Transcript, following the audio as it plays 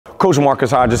Coach Marcus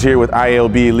Hodges here with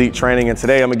ILB Elite Training, and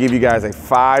today I'm gonna give you guys a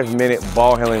 5-minute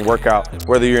ball handling workout.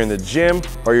 Whether you're in the gym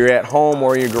or you're at home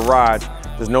or in your garage,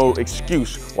 there's no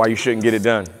excuse why you shouldn't get it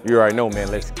done. You already know,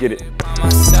 man, let's get it.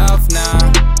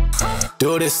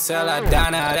 Do this till I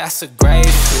die now, that's a great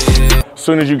fit. As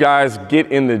soon as you guys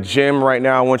get in the gym right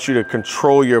now, I want you to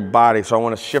control your body. So I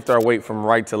want to shift our weight from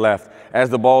right to left. As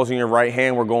the ball's in your right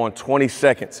hand, we're going 20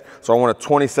 seconds. So I want a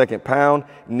 20-second pound,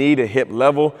 knee to hip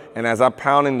level. And as I'm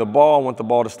pounding the ball, I want the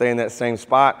ball to stay in that same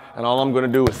spot. And all I'm going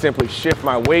to do is simply shift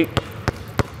my weight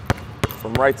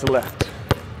from right to left.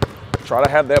 Try to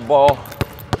have that ball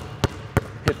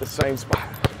hit the same spot.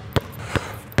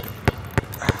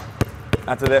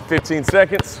 After that 15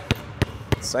 seconds,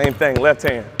 same thing, left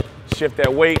hand. Shift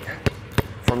that weight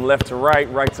from left to right,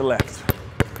 right to left.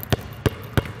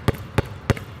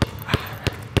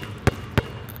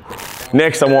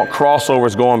 Next, I want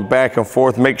crossovers going back and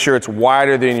forth. Make sure it's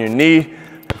wider than your knee.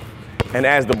 And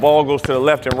as the ball goes to the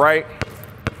left and right,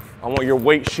 I want your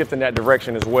weight shifting that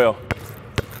direction as well.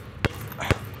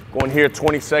 Going here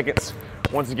 20 seconds.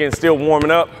 Once again, still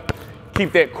warming up.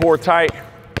 Keep that core tight.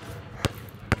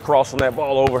 Crossing that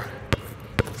ball over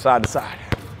side to side.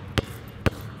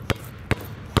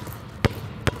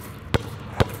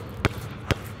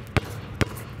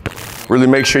 Really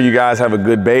make sure you guys have a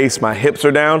good base. My hips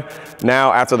are down.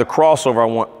 Now after the crossover, I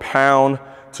want pound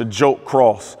to joke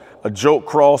cross. A joke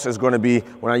cross is going to be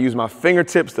when I use my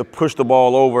fingertips to push the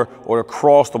ball over or to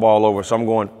cross the ball over. So I'm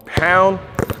going pound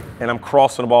and I'm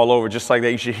crossing the ball over just like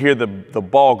that. You should hear the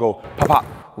ball go pop,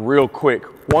 pop real quick.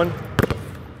 One,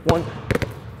 one,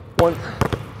 one.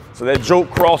 So that joke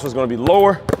cross is going to be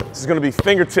lower. This is going to be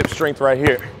fingertip strength right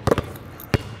here.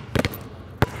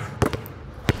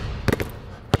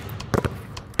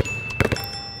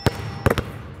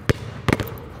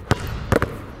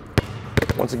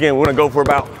 Once again, we're going to go for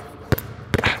about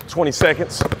 20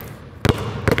 seconds.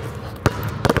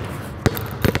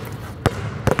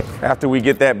 After we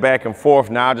get that back and forth,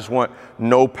 now I just want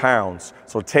no pounds.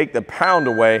 So take the pound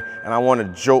away, and I want to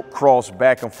joke cross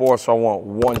back and forth. So I want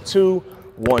 1, 2,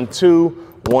 1, 2,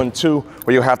 1, 2,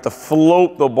 where you'll have to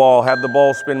float the ball, have the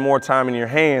ball spend more time in your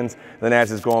hands than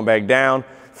as it's going back down.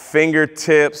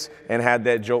 Fingertips, and have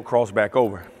that joke cross back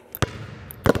over.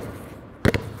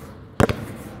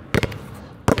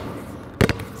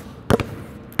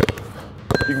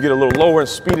 You can get a little lower and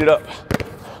speed it up.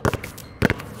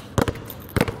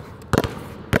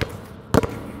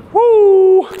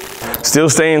 Woo! Still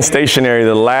staying stationary,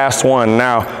 the last one.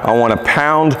 Now, I want to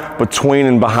pound between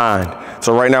and behind.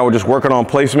 So right now we're just working on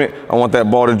placement. I want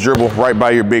that ball to dribble right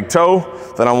by your big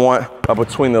toe. Then I want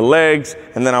between the legs,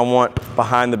 and then I want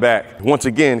behind the back. Once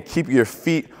again, keep your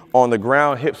feet on the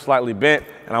ground, hips slightly bent,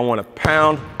 and I want to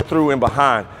pound through and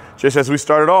behind. Just as we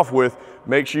started off with,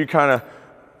 make sure you kind of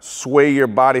sway your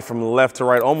body from left to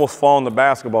right, almost following the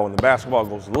basketball. When the basketball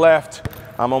goes left,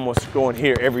 I'm almost going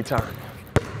here every time.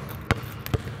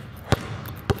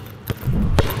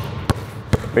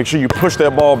 Make sure you push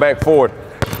that ball back forward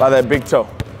by that big toe.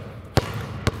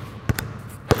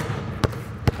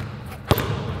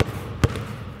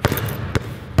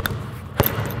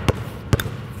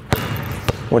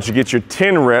 Once you get your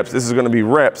 10 reps, this is going to be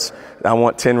reps. I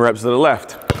want 10 reps to the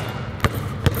left.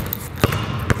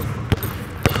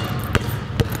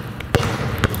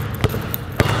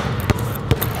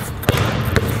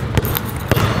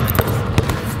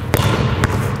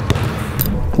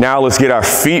 Now let's get our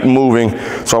feet moving.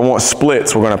 So I want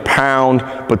splits. We're gonna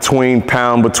pound between,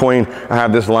 pound between. I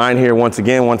have this line here once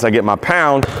again. Once I get my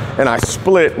pound and I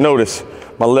split, notice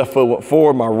my left foot went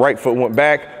forward, my right foot went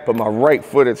back, but my right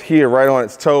foot is here right on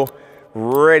its toe,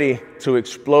 ready to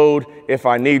explode if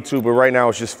I need to, but right now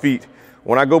it's just feet.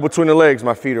 When I go between the legs,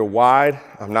 my feet are wide.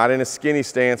 I'm not in a skinny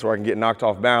stance where I can get knocked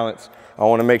off balance. I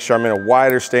wanna make sure I'm in a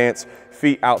wider stance,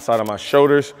 feet outside of my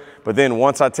shoulders. But then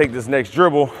once I take this next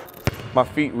dribble, my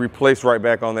feet replace right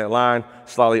back on that line,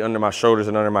 slightly under my shoulders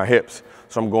and under my hips.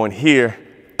 So I'm going here,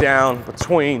 down,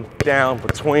 between, down,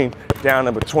 between, down,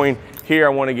 and between. Here I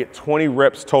want to get 20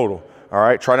 reps total. All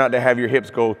right, try not to have your hips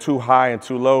go too high and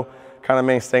too low, kind of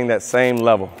maintaining that same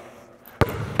level.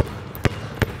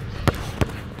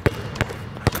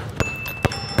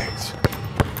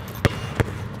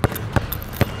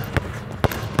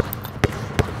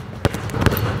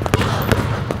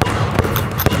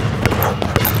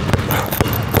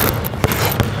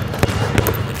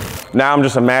 Now I'm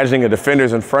just imagining a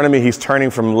defender's in front of me. He's turning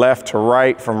from left to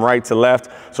right, from right to left.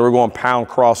 So we're going pound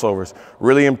crossovers.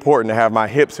 Really important to have my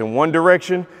hips in one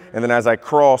direction, and then as I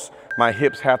cross, my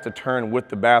hips have to turn with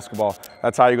the basketball.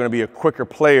 That's how you're going to be a quicker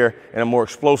player and a more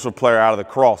explosive player out of the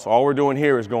cross. All we're doing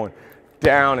here is going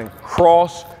down and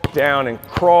cross, down and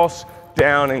cross,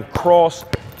 down and cross,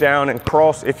 down and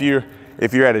cross. If you're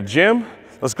at a gym,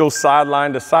 let's go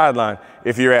sideline to sideline.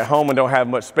 If you're at home and don't have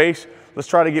much space, let's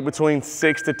try to get between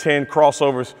 6 to 10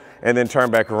 crossovers and then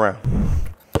turn back around.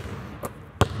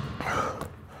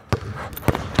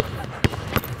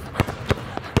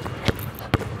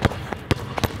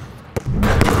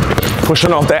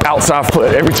 Pushing off that outside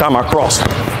foot every time I cross.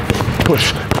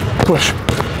 Push, push,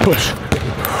 push.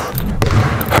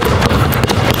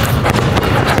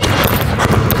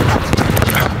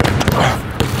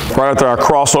 Right after our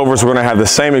crossovers, we're gonna have the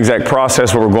same exact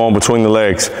process where we're going between the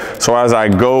legs. So as I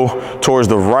go towards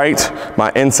the right,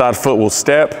 my inside foot will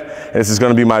step, and this is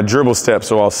gonna be my dribble step.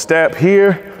 So I'll step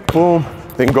here, boom,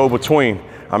 then go between.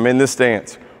 I'm in this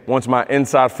stance. Once my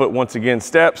inside foot once again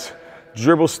steps,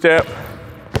 dribble step,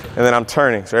 and then I'm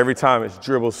turning. So every time it's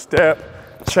dribble step,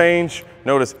 change.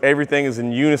 Notice everything is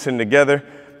in unison together.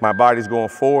 My body's going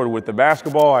forward with the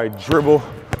basketball. I dribble,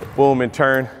 boom, and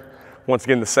turn. Once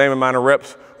again, the same amount of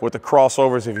reps with the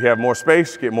crossovers. If you have more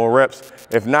space, get more reps.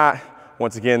 If not,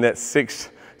 once again, that's 6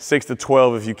 to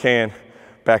 12 if you can,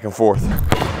 back and forth.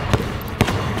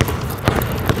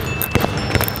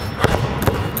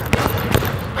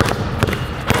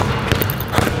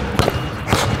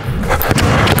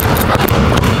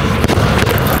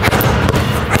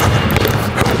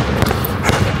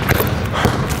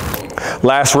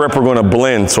 Last rep, we're gonna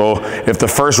blend. So if the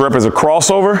first rep is a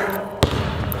crossover,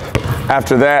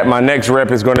 after that, my next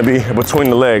rep is gonna be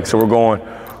between the legs. So we're going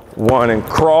 1 and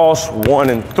cross, 1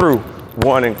 and through,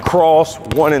 1 and cross,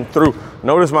 1 and through.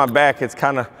 Notice my back is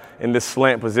kind of in this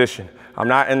slant position. I'm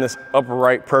not in this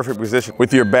upright, perfect position.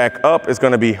 With your back up, it's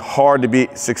gonna be hard to be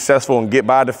successful and get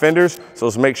by defenders. So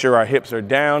let's make sure our hips are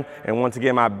down. And once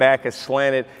again, my back is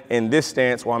slanted in this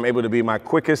stance where I'm able to be my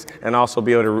quickest and also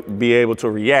be able to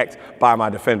react by my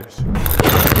defenders.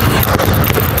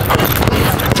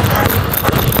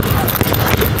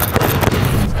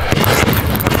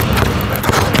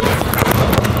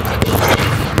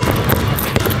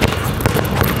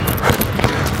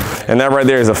 And that right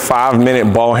there is a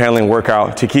 5-minute ball handling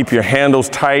workout to keep your handles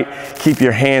tight, keep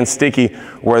your hands sticky,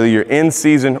 whether you're in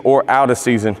season or out of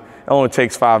season. It only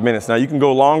takes 5 minutes. Now you can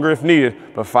go longer if needed,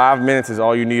 but 5 minutes is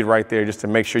all you need right there just to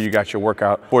make sure you got your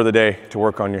workout for the day to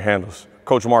work on your handles.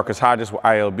 Coach Marcus Hodges with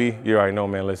ILB. You already know,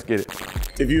 man, let's get it.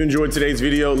 If you enjoyed today's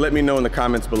video, let me know in the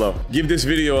comments below. Give this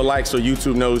video a like so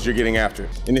YouTube knows you're getting after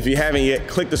it. And if you haven't yet,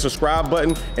 click the subscribe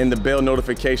button and the bell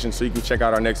notification so you can check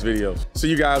out our next videos. See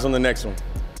you guys on the next one.